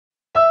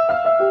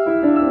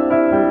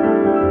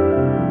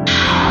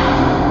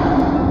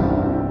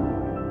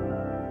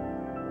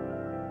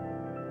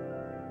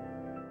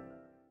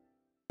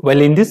Well,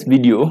 in this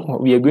video,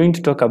 we are going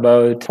to talk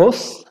about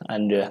force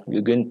and we're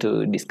going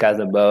to discuss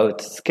about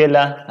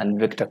scalar and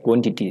vector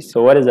quantities.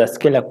 So what is a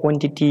scalar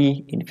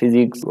quantity in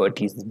physics?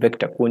 What is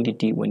vector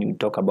quantity when you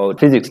talk about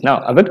physics? Now,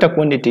 a vector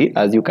quantity,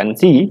 as you can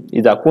see,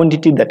 is a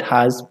quantity that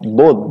has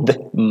both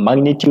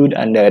magnitude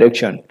and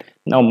direction.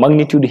 Now,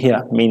 magnitude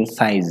here means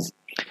size.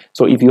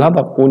 So if you have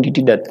a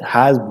quantity that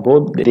has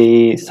both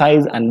the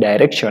size and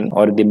direction,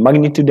 or the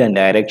magnitude and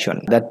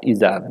direction, that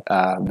is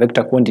a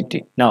vector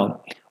quantity.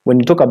 Now, when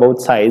you talk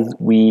about size,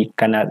 we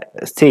cannot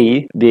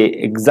say the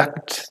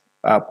exact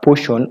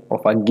portion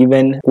of a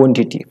given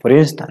quantity. For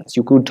instance,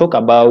 you could talk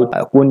about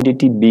a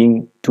quantity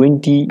being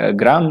 20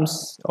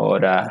 grams, or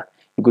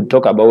you could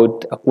talk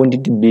about a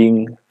quantity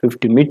being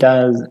 50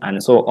 meters,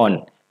 and so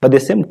on. But the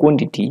same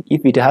quantity,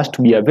 if it has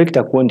to be a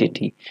vector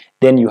quantity,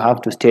 then you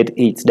have to state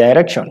its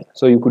direction.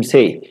 So you could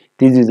say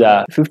this is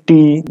a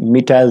 50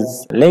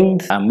 meters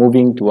length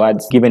moving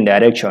towards given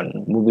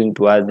direction, moving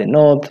towards the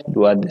north,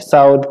 towards the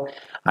south,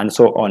 and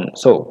so on.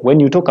 So when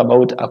you talk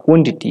about a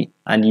quantity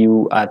and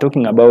you are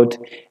talking about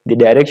the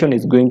direction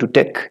it's going to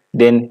take,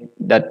 then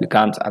that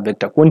becomes a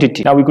vector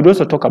quantity. Now we could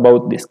also talk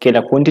about the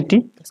scalar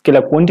quantity.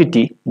 Scalar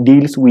quantity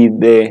deals with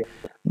the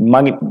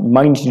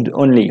magnitude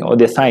only, or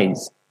the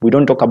size. We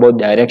don't talk about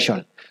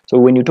direction. So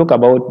when you talk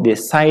about the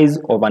size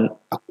of a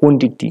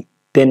quantity,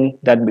 then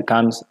that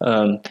becomes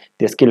the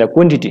scalar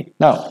quantity.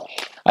 Now,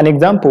 an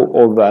example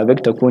of a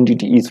vector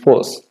quantity is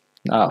force.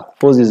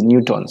 Force is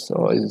newtons,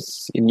 or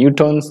is in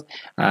newtons,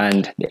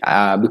 and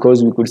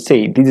because we could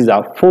say this is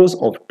a force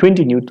of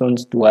 20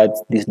 newtons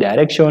towards this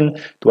direction,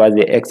 towards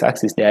the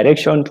x-axis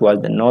direction,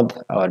 towards the north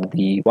or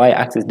the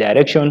y-axis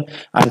direction,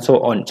 and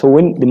so on. So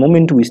when the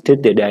moment we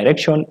state the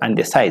direction and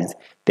the size,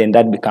 then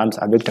that becomes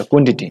a vector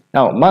quantity.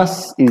 Now,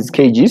 mass is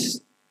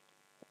kgs,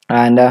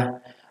 and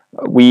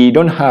we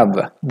don't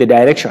have the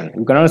direction.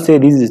 We cannot say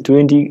this is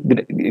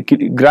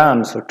 20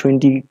 grams or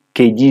 20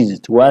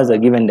 kgs towards a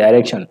given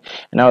direction.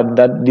 Now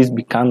that this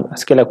becomes a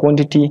scalar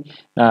quantity.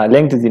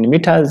 Length is in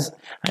meters,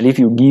 and if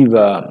you give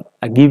a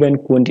given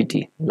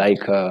quantity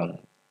like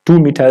 2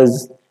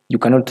 meters, you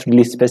cannot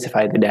really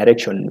specify the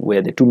direction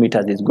where the 2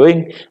 meters is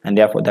going, and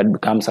therefore that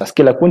becomes a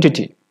scalar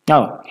quantity.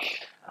 Now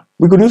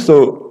we could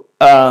also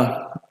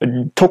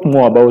talk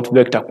more about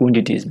vector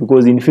quantities,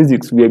 because in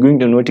physics we are going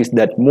to notice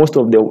that most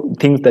of the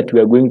things that we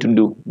are going to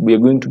do, we are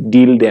going to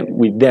deal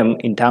with them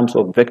in terms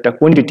of vector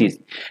quantities.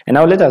 And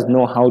now let us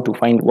know how to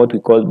find what we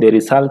call the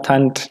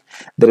resultant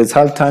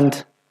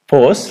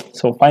force.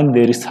 So find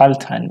the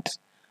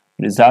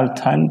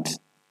resultant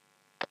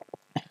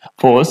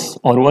force,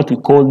 or what we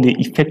call the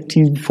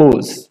effective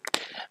force,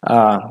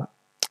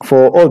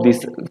 for all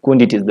these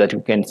quantities that you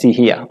can see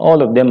here.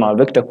 All of them are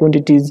vector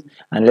quantities,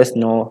 and let's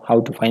know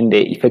how to find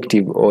the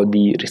effective or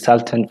the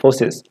resultant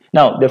forces.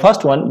 Now, the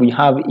first one we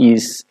have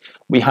is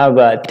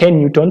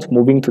 10 newtons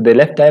moving to the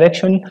left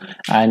direction,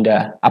 and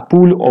a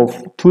pull of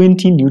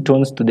 20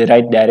 newtons to the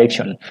right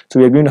direction. So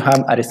we're going to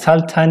have a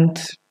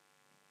resultant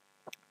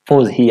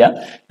force here.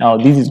 Now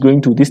this is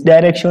going to this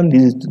direction,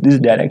 this is to this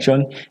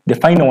direction. The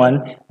final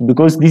one,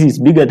 because this is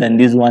bigger than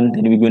this one,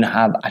 then we're going to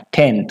have a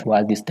 10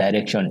 towards this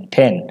direction,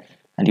 10.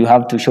 And you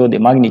have to show the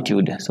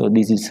magnitude. So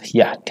this is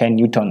here 10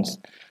 newtons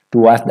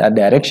towards that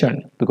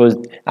direction, because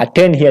a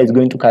 10 here is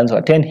going to cancel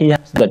a 10 here,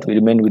 so that we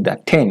remain with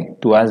that 10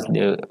 towards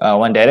the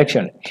one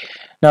direction.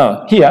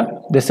 Now here,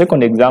 the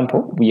second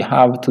example, we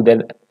have to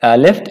the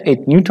left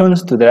 8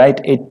 newtons, to the right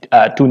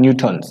 2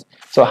 newtons.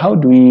 So how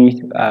do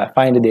we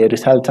find the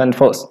resultant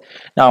force?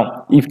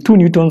 Now, if 2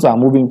 newtons are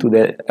moving to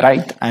the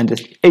right and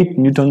 8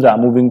 newtons are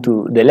moving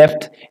to the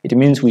left, it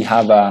means we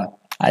have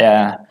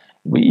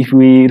if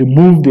we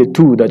remove the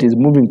 2 that is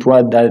moving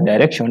toward that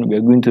direction, we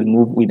are going to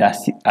remove with a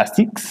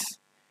 6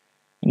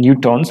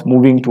 newtons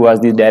moving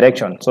towards this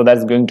direction. So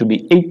that's going to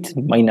be 8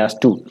 minus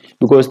 2,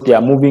 because they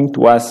are moving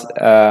towards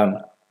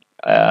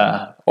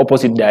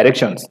opposite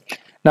directions.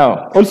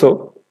 Now,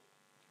 also,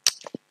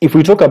 if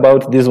we talk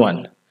about this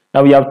one,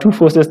 now we have 2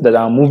 forces that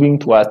are moving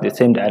towards the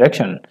same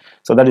direction.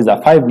 So that is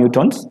a 5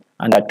 newtons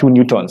and a 2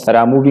 newtons that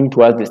are moving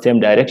towards the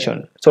same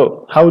direction.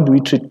 So how do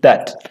we treat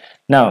that?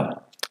 Now,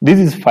 this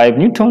is 5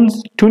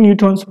 newtons, 2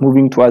 newtons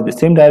moving towards the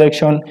same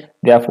direction.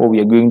 Therefore, we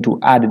are going to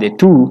add the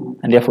 2,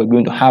 and therefore we're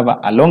going to have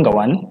a longer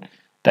one,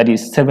 that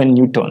is 7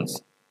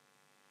 newtons.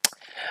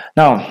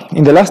 Now,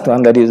 in the last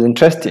one that is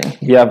interesting,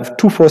 we have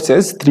 2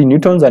 forces, 3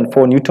 newtons and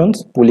 4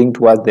 newtons pulling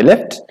towards the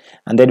left,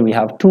 and then we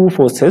have 2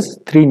 forces,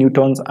 3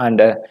 newtons and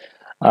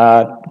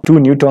 2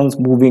 newtons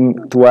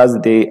moving towards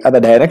the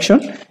other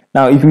direction.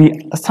 Now, if we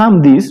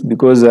sum these,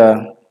 because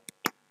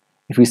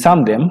if we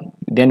sum them,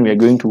 then we are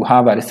going to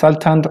have a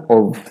resultant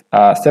of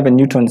 7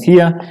 newtons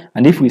here,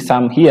 and if we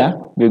sum here,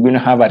 we're going to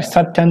have a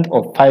resultant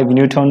of 5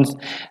 newtons,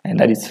 and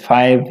that is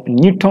 5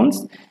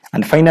 newtons.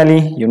 And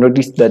finally, you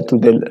notice that to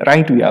the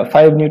right we have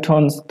 5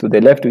 newtons, to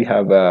the left we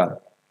have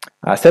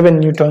 7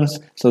 newtons.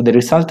 So the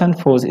resultant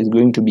force is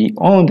going to be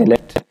on the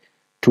left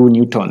 2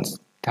 newtons.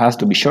 It has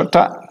to be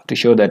shorter to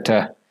show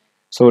that.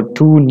 So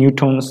 2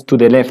 newtons to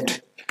the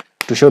left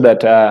to show that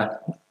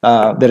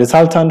the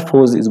resultant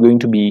force is going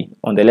to be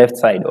on the left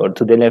side or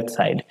to the left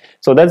side.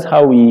 So that's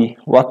how we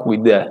work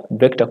with the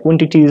vector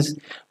quantities.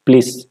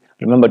 Please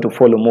remember to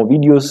follow more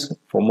videos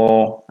for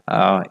more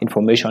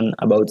information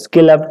about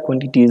scalar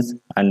quantities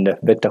and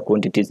vector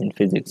quantities in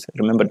physics.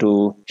 Remember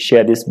to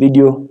share this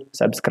video,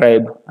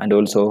 subscribe, and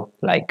also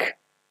like.